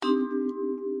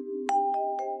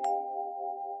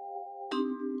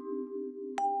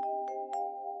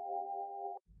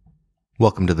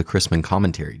Welcome to the Chrisman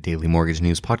Commentary Daily Mortgage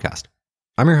News Podcast.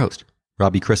 I'm your host,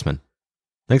 Robbie Chrisman.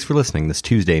 Thanks for listening this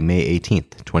Tuesday, May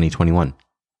 18th, 2021.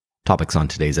 Topics on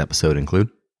today's episode include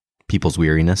people's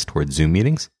weariness towards Zoom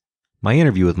meetings, my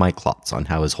interview with Mike Klotz on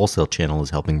how his wholesale channel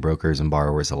is helping brokers and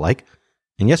borrowers alike,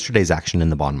 and yesterday's action in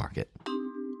the bond market.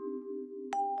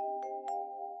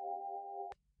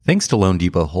 Thanks to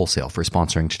loanDepot Wholesale for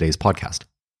sponsoring today's podcast.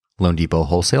 loanDepot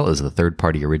Wholesale is the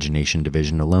third-party origination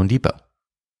division of loanDepot.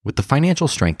 With the financial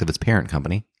strength of its parent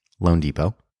company,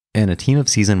 loanDepot, and a team of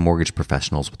seasoned mortgage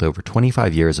professionals with over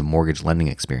 25 years of mortgage lending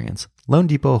experience,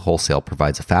 loanDepot Wholesale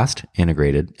provides a fast,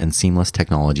 integrated, and seamless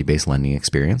technology-based lending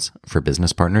experience for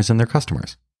business partners and their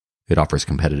customers. It offers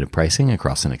competitive pricing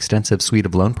across an extensive suite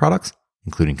of loan products,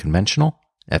 including conventional,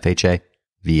 FHA,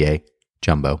 VA,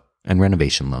 jumbo, and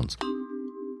renovation loans.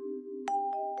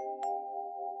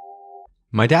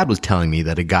 My dad was telling me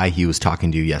that a guy he was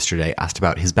talking to yesterday asked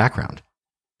about his background.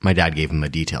 My dad gave him a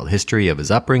detailed history of his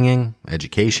upbringing,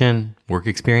 education, work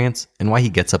experience, and why he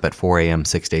gets up at 4 a.m.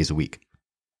 6 days a week.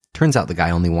 Turns out the guy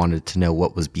only wanted to know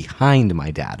what was behind my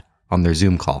dad on their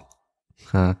Zoom call.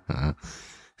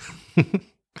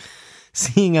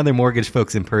 Seeing other mortgage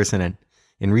folks in person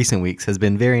in recent weeks has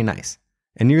been very nice,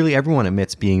 and nearly everyone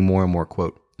admits being more and more,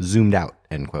 quote, zoomed out,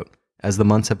 end quote, as the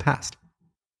months have passed.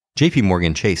 JP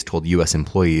Morgan Chase told U.S.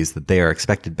 employees that they are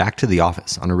expected back to the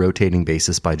office on a rotating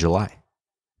basis by July.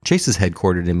 Chase is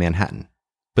headquartered in Manhattan,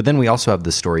 but then we also have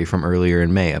the story from earlier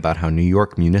in May about how New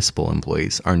York municipal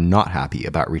employees are not happy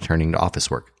about returning to office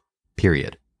work,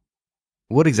 period.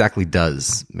 What exactly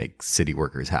does make city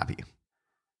workers happy?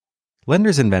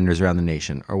 Lenders and vendors around the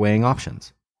nation are weighing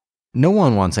options. No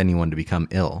one wants anyone to become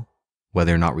ill,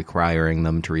 whether or not requiring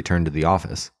them to return to the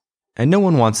office, and no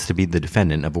one wants to be the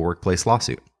defendant of a workplace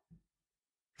lawsuit.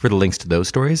 For the links to those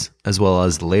stories, as well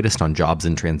as the latest on jobs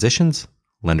and transitions,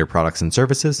 lender products and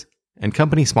services, and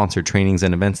company-sponsored trainings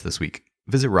and events this week,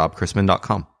 visit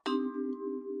robchrisman.com.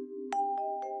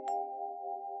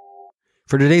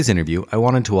 For today's interview, I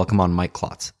wanted to welcome on Mike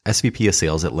Klotz, SVP of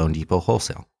Sales at loanDepot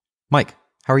Wholesale. Mike,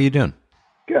 how are you doing?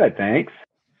 Good, thanks.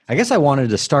 I guess I wanted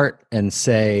to start and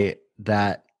say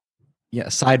that,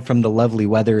 aside from the lovely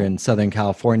weather in Southern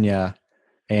California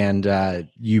and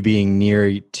you being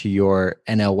near to your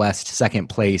NL West second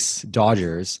place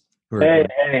Dodgers,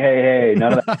 Hey,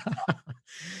 none of that.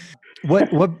 What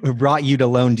brought you to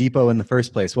loanDepot in the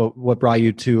first place? What brought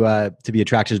you to be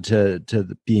attracted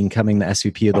to becoming the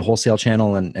SVP of the wholesale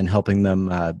channel and helping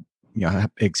them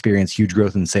experience huge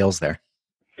growth in sales there?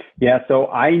 Yeah, so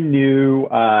I knew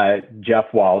Jeff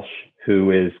Walsh,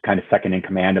 who is kind of second in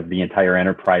command of the entire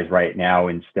enterprise right now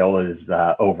and still is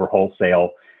over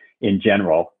wholesale in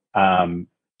general.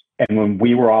 And when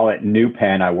we were all at New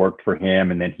Penn, I worked for him,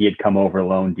 and then he had come over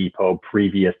loanDepot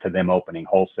previous to them opening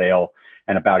wholesale.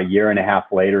 And about a year and a half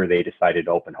later, they decided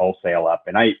to open wholesale up.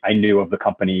 And I knew of the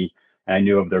company, and I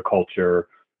knew of their culture,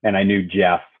 and I knew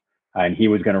Jeff, and he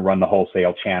was going to run the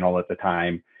wholesale channel at the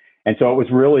time. And so it was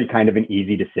really kind of an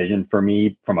easy decision for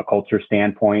me from a culture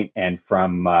standpoint and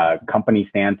from a company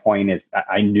standpoint. Is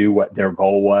I knew what their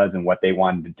goal was and what they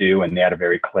wanted to do, and they had a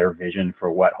very clear vision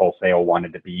for what wholesale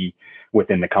wanted to be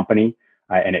within the company.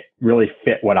 And it really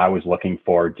fit what I was looking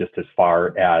for just as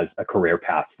far as a career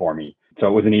path for me. So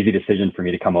it was an easy decision for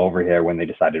me to come over here when they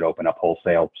decided to open up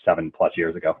wholesale 7+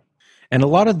 years ago. And a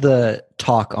lot of the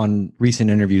talk on recent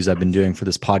interviews I've been doing for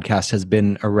this podcast has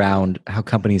been around how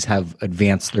companies have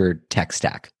advanced their tech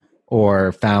stack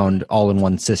or found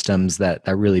all-in-one systems that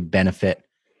really benefit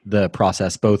the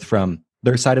process, both from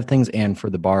their side of things and for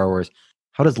the borrowers.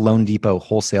 How does loanDepot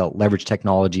Wholesale leverage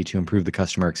technology to improve the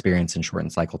customer experience and shorten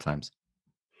cycle times?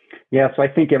 Yeah, so I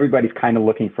think everybody's kind of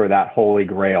looking for that holy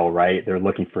grail, right? They're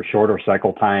looking for shorter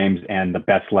cycle times and the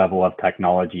best level of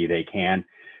technology they can.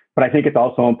 But I think it's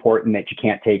also important that you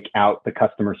can't take out the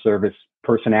customer service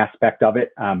person aspect of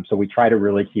it. So we try to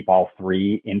really keep all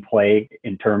three in play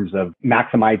in terms of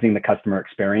maximizing the customer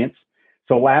experience.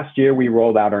 So last year we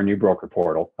rolled out our new broker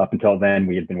portal. Up until then,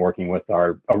 we had been working with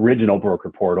our original broker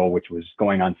portal, which was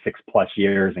going on 6+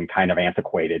 years and kind of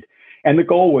antiquated. And the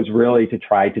goal was really to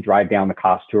try to drive down the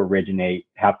cost to originate,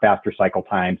 have faster cycle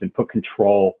times, and put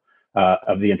control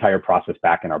of the entire process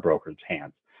back in our broker's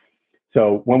hands.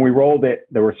 So when we rolled it,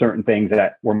 there were certain things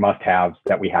that were must-haves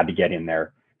that we had to get in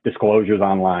there. Disclosures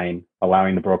online,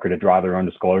 allowing the broker to draw their own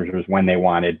disclosures when they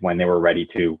wanted, when they were ready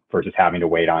to, versus having to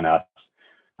wait on us.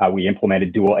 We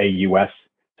implemented dual AUS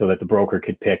so that the broker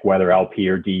could pick whether LP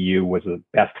or DU was the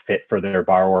best fit for their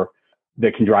borrower.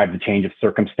 They can drive the change of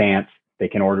circumstance. They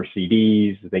can order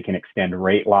CDs. They can extend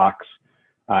rate locks.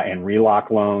 and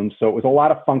relock loans. So it was a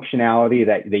lot of functionality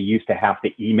that they used to have to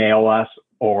email us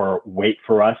or wait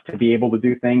for us to be able to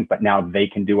do things, but now they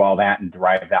can do all that and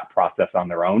drive that process on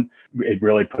their own. It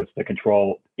really puts the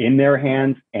control in their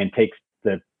hands and takes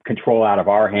the control out of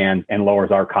our hands and lowers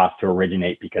our cost to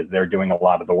originate because they're doing a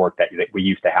lot of the work that we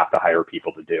used to have to hire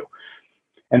people to do.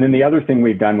 And then the other thing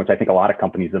we've done, which I think a lot of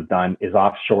companies have done, is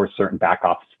offshore certain back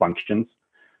office functions.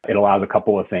 It allows a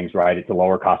couple of things, right? It's a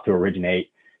lower cost to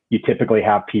originate. You typically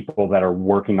have people that are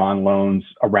working on loans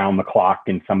around the clock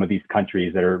in some of these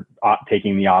countries that are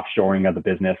taking the offshoring of the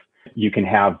business. You can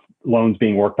have loans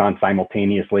being worked on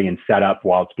simultaneously and set up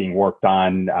while it's being worked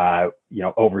on,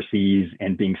 overseas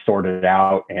and being sorted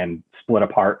out and split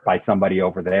apart by somebody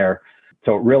over there.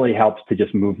 So it really helps to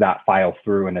just move that file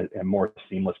through in a more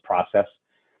seamless process.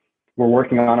 We're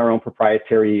working on our own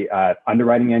proprietary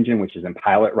underwriting engine, which is in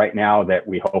pilot right now, that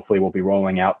we hopefully will be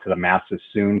rolling out to the masses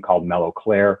soon, called Mellow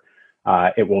Claire.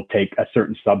 It will take a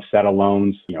certain subset of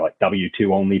loans, like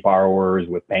W-2 only borrowers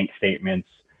with bank statements,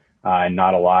 and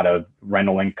not a lot of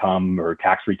rental income or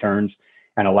tax returns,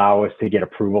 and allow us to get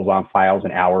approvals on files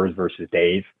in hours versus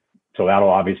days. So that'll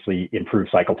obviously improve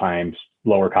cycle times,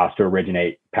 lower cost to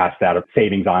originate, pass that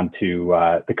savings on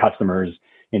to the customers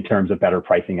in terms of better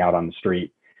pricing out on the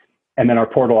street. And then our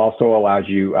portal also allows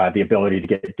you the ability to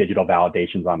get digital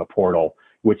validations on the portal,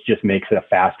 which just makes it a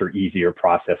faster, easier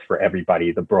process for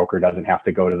everybody. The broker doesn't have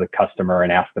to go to the customer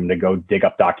and ask them to go dig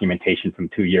up documentation from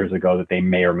 2 years ago that they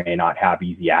may or may not have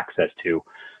easy access to.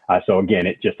 So again,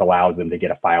 it just allows them to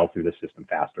get a file through the system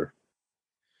faster.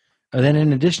 And then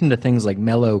in addition to things like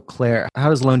Mellow Claire, how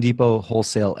does loanDepot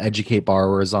Wholesale educate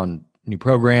borrowers on new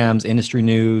programs, industry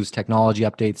news, technology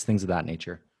updates, things of that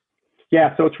nature?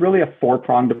 Yeah, so it's really a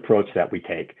four-pronged approach that we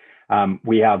take.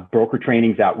 We have broker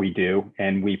trainings that we do,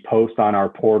 and we post on our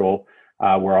portal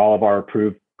where all of our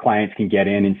approved clients can get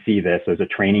in and see this. There's a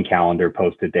training calendar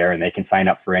posted there, and they can sign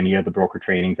up for any of the broker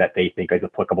trainings that they think is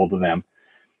applicable to them.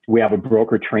 We have a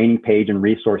broker training page and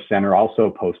resource center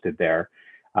also posted there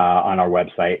on our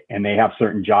website, and they have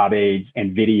certain job aids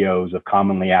and videos of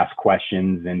commonly asked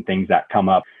questions and things that come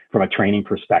up from a training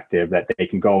perspective that they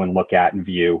can go and look at and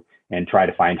view and try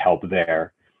to find help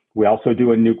there. We also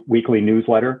do a new weekly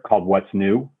newsletter called What's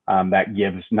New that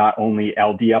gives not only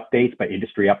LD updates, but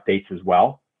industry updates as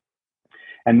well.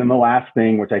 And then the last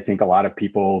thing, which I think a lot of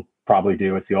people probably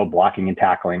do, it's the old blocking and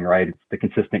tackling, right? It's the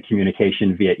consistent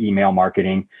communication via email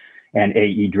marketing and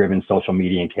AE-driven social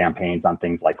media campaigns on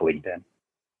things like LinkedIn.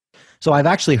 So I've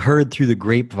actually heard through the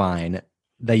grapevine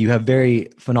that you have very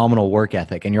phenomenal work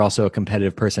ethic and you're also a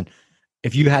competitive person.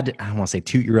 If you had to, I don't want to say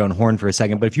toot your own horn for a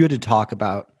second, but if you had to talk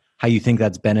about how you think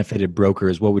that's benefited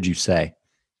brokers, what would you say?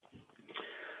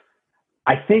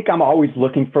 I think I'm always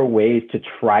looking for ways to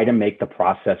try to make the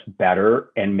process better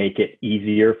and make it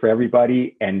easier for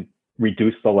everybody and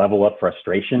reduce the level of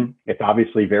frustration. It's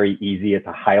obviously very easy. It's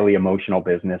a highly emotional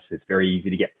business. It's very easy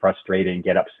to get frustrated and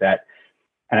get upset.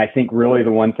 And I think really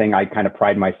the one thing I kind of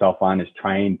pride myself on is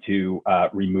trying to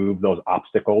remove those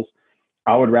obstacles.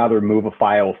 I would rather move a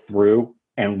file through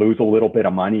and lose a little bit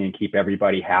of money and keep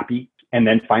everybody happy and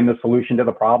then find the solution to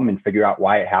the problem and figure out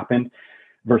why it happened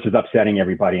versus upsetting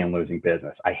everybody and losing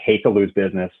business. I hate to lose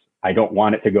business. I don't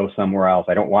want it to go somewhere else.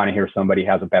 I don't want to hear somebody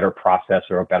has a better process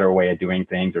or a better way of doing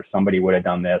things or somebody would have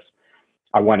done this.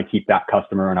 I want to keep that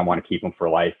customer and I want to keep them for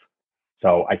life.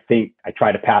 So I think I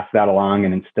try to pass that along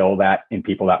and instill that in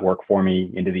people that work for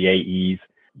me, into the AEs.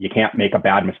 You can't make a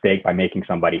bad mistake by making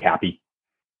somebody happy.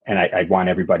 And I want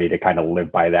everybody to kind of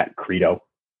live by that credo.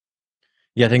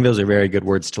 Yeah, I think those are very good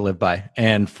words to live by.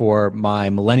 And for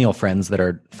my millennial friends that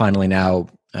are finally now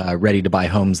ready to buy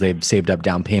homes, they've saved up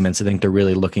down payments. I think they're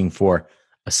really looking for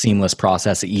a seamless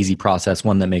process, an easy process,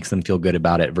 one that makes them feel good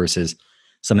about it versus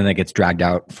something that gets dragged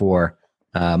out for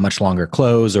much longer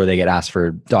close, or they get asked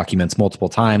for documents multiple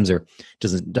times, or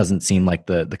doesn't seem like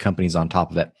the company's on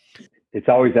top of it. It's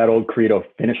always that old credo,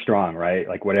 finish strong, right?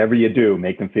 Like whatever you do,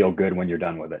 make them feel good when you're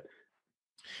done with it.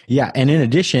 Yeah. And in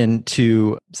addition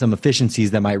to some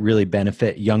efficiencies that might really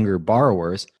benefit younger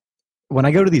borrowers, when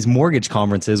I go to these mortgage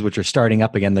conferences, which are starting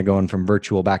up again, they're going from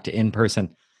virtual back to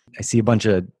in-person, I see a bunch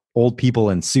of old people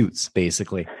in suits,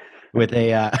 basically, with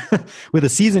a with a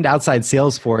seasoned outside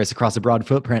sales force across a broad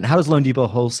footprint. How does loanDepot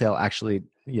Wholesale actually,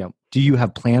 do you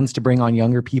have plans to bring on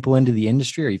younger people into the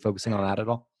industry? Are you focusing on that at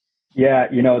all? Yeah,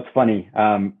 it's funny.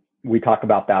 We talk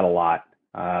about that a lot.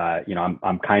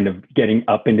 I'm kind of getting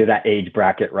up into that age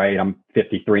bracket, right? I'm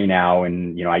 53 now,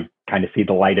 and I kind of see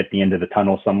the light at the end of the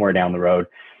tunnel somewhere down the road.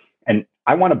 And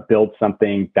I want to build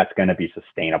something that's going to be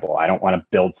sustainable. I don't want to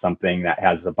build something that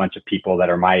has a bunch of people that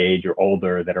are my age or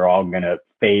older that are all going to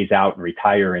phase out and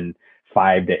retire in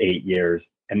 5 to 8 years.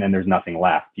 and then there's nothing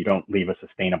left. You don't leave a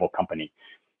sustainable company.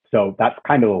 So that's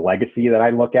kind of the legacy that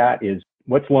I look at is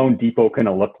what's loanDepot going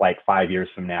to look like 5 years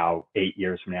from now, 8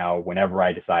 years from now, whenever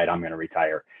I decide I'm going to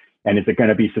retire? And is it going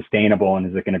to be sustainable, and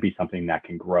is it going to be something that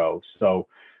can grow? So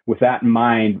with that in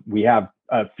mind, we have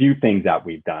a few things that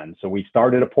we've done. So we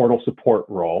started a portal support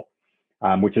role,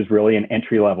 which is really an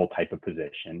entry-level type of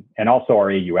position. And also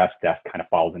our AUS desk kind of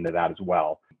falls into that as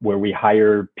well, where we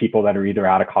hire people that are either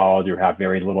out of college or have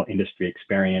very little industry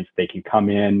experience. They can come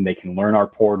in, they can learn our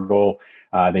portal,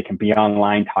 they can be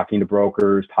online talking to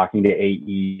brokers, talking to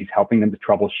AEs, helping them to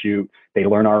troubleshoot. They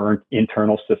learn our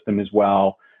internal system as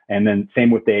well. And then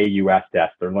same with the AUS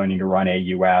desk. They're learning to run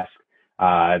AUS.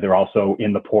 They're also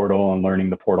in the portal and learning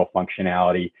the portal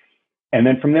functionality. And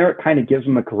then from there, it kind of gives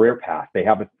them a career path. They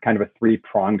have a kind of a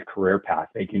three-pronged career path.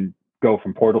 They can go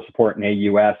from portal support and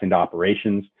AUS into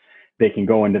operations. They can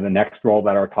go into the next role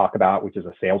that I'll talk about, which is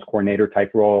a sales coordinator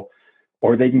type role,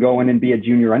 or they can go in and be a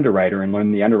junior underwriter and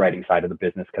learn the underwriting side of the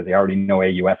business because they already know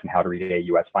AUS and how to read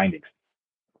AUS findings.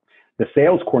 The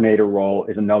sales coordinator role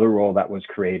is another role that was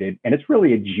created, and it's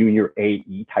really a junior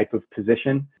AE type of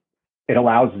position. It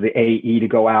allows the AE to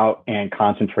go out and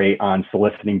concentrate on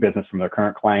soliciting business from their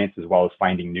current clients as well as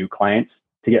finding new clients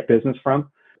to get business from.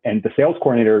 And the sales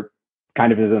coordinator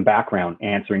kind of is in the background,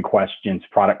 answering questions,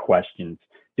 product questions,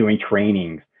 doing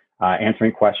trainings,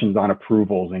 answering questions on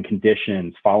approvals and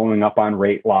conditions, following up on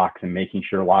rate locks and making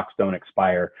sure locks don't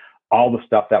expire, all the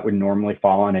stuff that would normally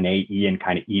fall on an AE and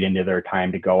kind of eat into their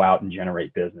time to go out and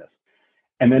generate business.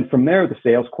 And then from there, the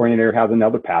sales coordinator has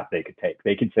another path they could take.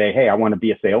 They could say, hey, I want to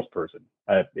be a salesperson.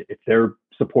 If they're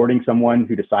supporting someone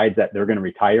who decides that they're going to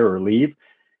retire or leave,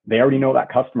 they already know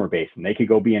that customer base and they could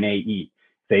go be an AE.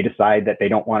 If they decide that they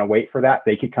don't want to wait for that,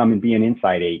 they could come and be an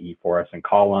inside AE for us and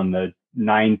call on the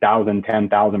 9,000,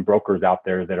 10,000 brokers out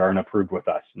there that aren't approved with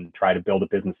us and try to build a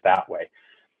business that way.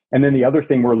 And then the other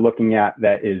thing we're looking at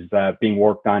that is being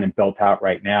worked on and built out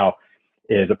right now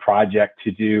is a project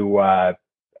to do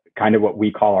kind of what we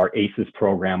call our ACES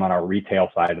program on our retail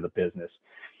side of the business,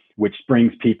 which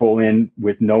brings people in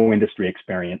with no industry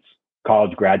experience,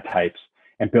 college grad types,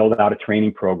 and build out a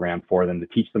training program for them to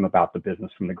teach them about the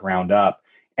business from the ground up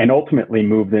and ultimately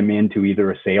move them into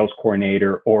either a sales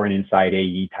coordinator or an inside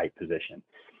AE type position.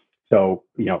 So,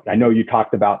 I know you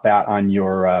talked about that on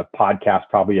your podcast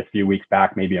probably a few weeks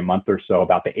back, maybe a month or so,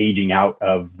 about the aging out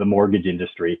of the mortgage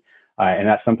industry. And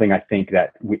that's something I think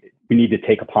that we need to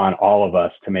take upon all of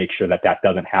us to make sure that that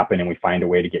doesn't happen and we find a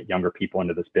way to get younger people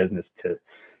into this business to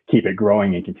keep it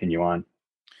growing and continue on.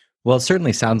 Well, it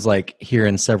certainly sounds like here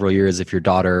in several years, if your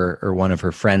daughter or one of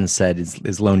her friends said, is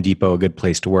loanDepot a good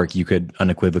place to work? You could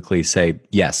unequivocally say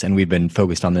yes. And we've been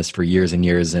focused on this for years and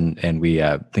years, and we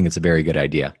think it's a very good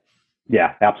idea.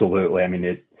 Yeah, absolutely. I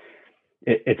mean,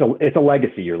 it's a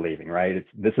legacy you're leaving, right?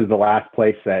 This is the last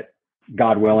place that,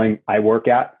 God willing, I work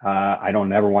at. I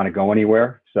don't ever want to go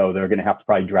anywhere. So they're going to have to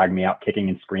probably drag me out kicking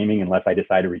and screaming unless I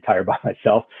decide to retire by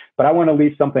myself. But I want to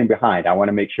leave something behind. I want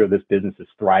to make sure this business is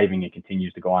thriving and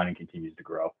continues to go on and continues to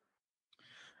grow.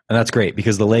 And that's great,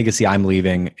 because the legacy I'm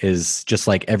leaving is just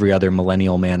like every other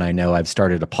millennial man I know. I've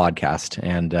started a podcast,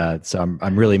 and so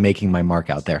I'm really making my mark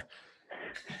out there.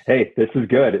 Hey, this is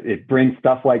good. It brings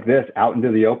stuff like this out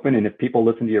into the open. And if people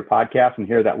listen to your podcast and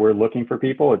hear that we're looking for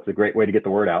people, it's a great way to get the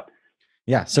word out.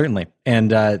 Yeah, certainly.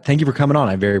 And thank you for coming on.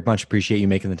 I very much appreciate you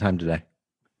making the time today.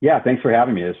 Yeah, thanks for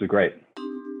having me. This was great.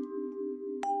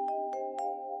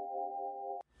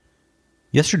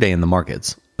 Yesterday in the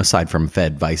markets, aside from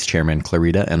Fed Vice Chairman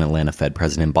Clarita and Atlanta Fed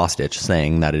President Bostich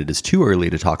saying that it is too early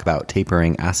to talk about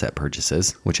tapering asset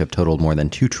purchases, which have totaled more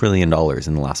than $2 trillion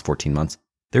in the last 14 months,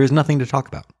 there is nothing to talk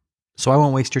about. So I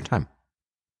won't waste your time.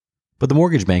 But the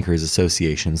Mortgage Bankers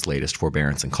Association's latest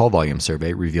forbearance and call volume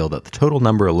survey revealed that the total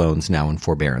number of loans now in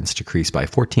forbearance decreased by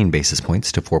 14 basis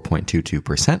points to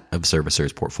 4.22% of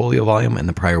servicers' portfolio volume in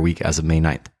the prior week as of May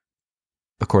 9th.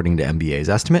 According to MBA's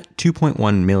estimate,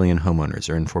 2.1 million homeowners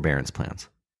are in forbearance plans.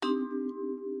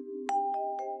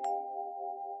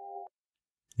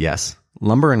 Yes,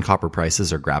 lumber and copper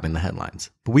prices are grabbing the headlines,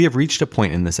 but we have reached a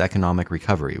point in this economic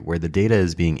recovery where the data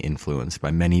is being influenced by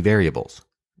many variables,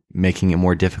 making it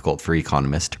more difficult for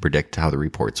economists to predict how the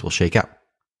reports will shake out.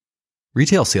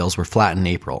 Retail sales were flat in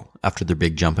April after their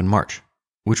big jump in March,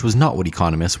 which was not what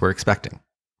economists were expecting,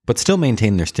 but still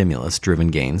maintained their stimulus-driven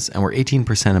gains and were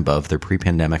 18% above their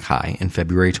pre-pandemic high in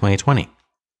February 2020.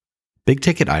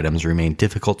 Big-ticket items remain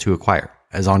difficult to acquire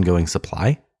as ongoing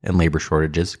supply and labor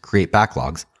shortages create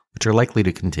backlogs, which are likely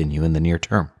to continue in the near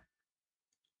term.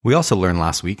 We also learned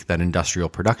last week that industrial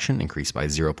production increased by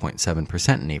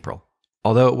 0.7% in April,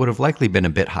 although it would have likely been a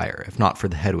bit higher if not for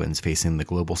the headwinds facing the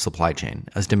global supply chain,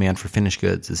 as demand for finished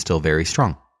goods is still very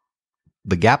strong.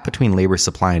 The gap between labor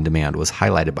supply and demand was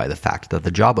highlighted by the fact that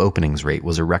the job openings rate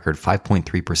was a record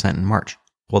 5.3% in March,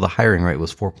 while the hiring rate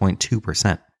was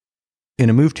 4.2%. In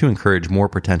a move to encourage more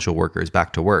potential workers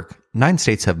back to work, 9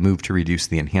 states have moved to reduce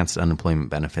the enhanced unemployment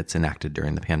benefits enacted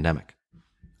during the pandemic.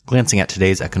 Glancing at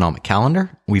today's economic calendar,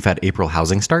 we've had April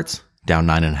housing starts, down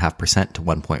 9.5% to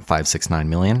 1.569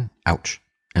 million, ouch,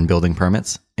 and building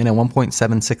permits in at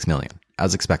 1.76 million,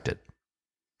 as expected.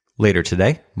 Later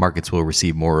today, markets will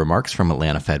receive more remarks from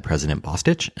Atlanta Fed President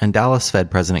Bostich and Dallas Fed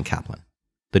President Kaplan.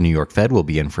 The New York Fed will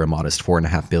be in for a modest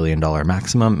 $4.5 billion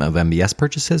maximum of MBS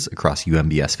purchases across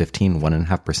UMBS 15,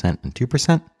 1.5% and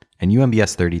 2%, and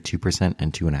UMBS 30, 2%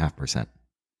 and 2.5%.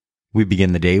 We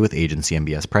begin the day with agency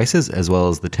MBS prices as well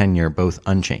as the 10-year both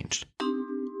unchanged.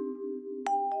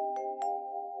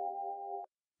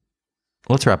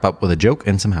 Let's wrap up with a joke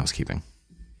and some housekeeping.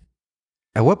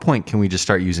 At what point can we just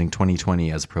start using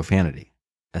 2020 as a profanity?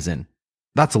 As in,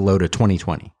 that's a load of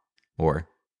 2020. Or,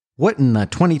 what in the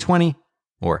 2020?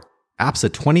 Or, apps a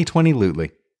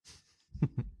 2020-lutely.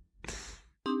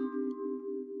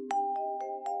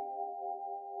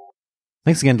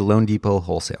 Thanks again to Loan Depot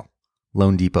Wholesale.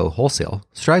 Loan Depot Wholesale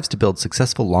strives to build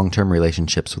successful long-term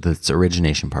relationships with its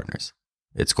origination partners.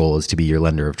 Its goal is to be your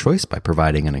lender of choice by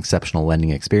providing an exceptional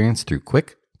lending experience through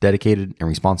quick, dedicated, and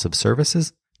responsive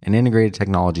services and integrated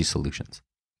technology solutions.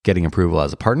 Getting approval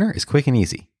as a partner is quick and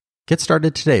easy. Get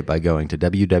started today by going to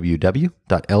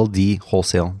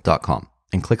www.ldwholesale.com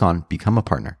and click on Become a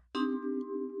Partner.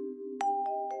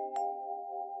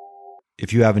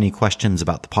 If you have any questions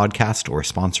about the podcast or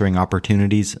sponsoring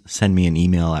opportunities, send me an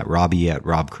email at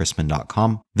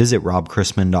robbie@robchrisman.com. Visit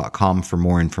robchrisman.com for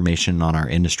more information on our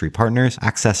industry partners,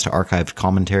 access to archived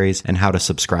commentaries, and how to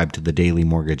subscribe to the daily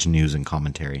mortgage news and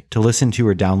commentary. To listen to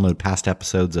or download past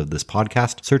episodes of this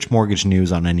podcast, search Mortgage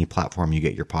News on any platform you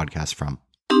get your podcast from.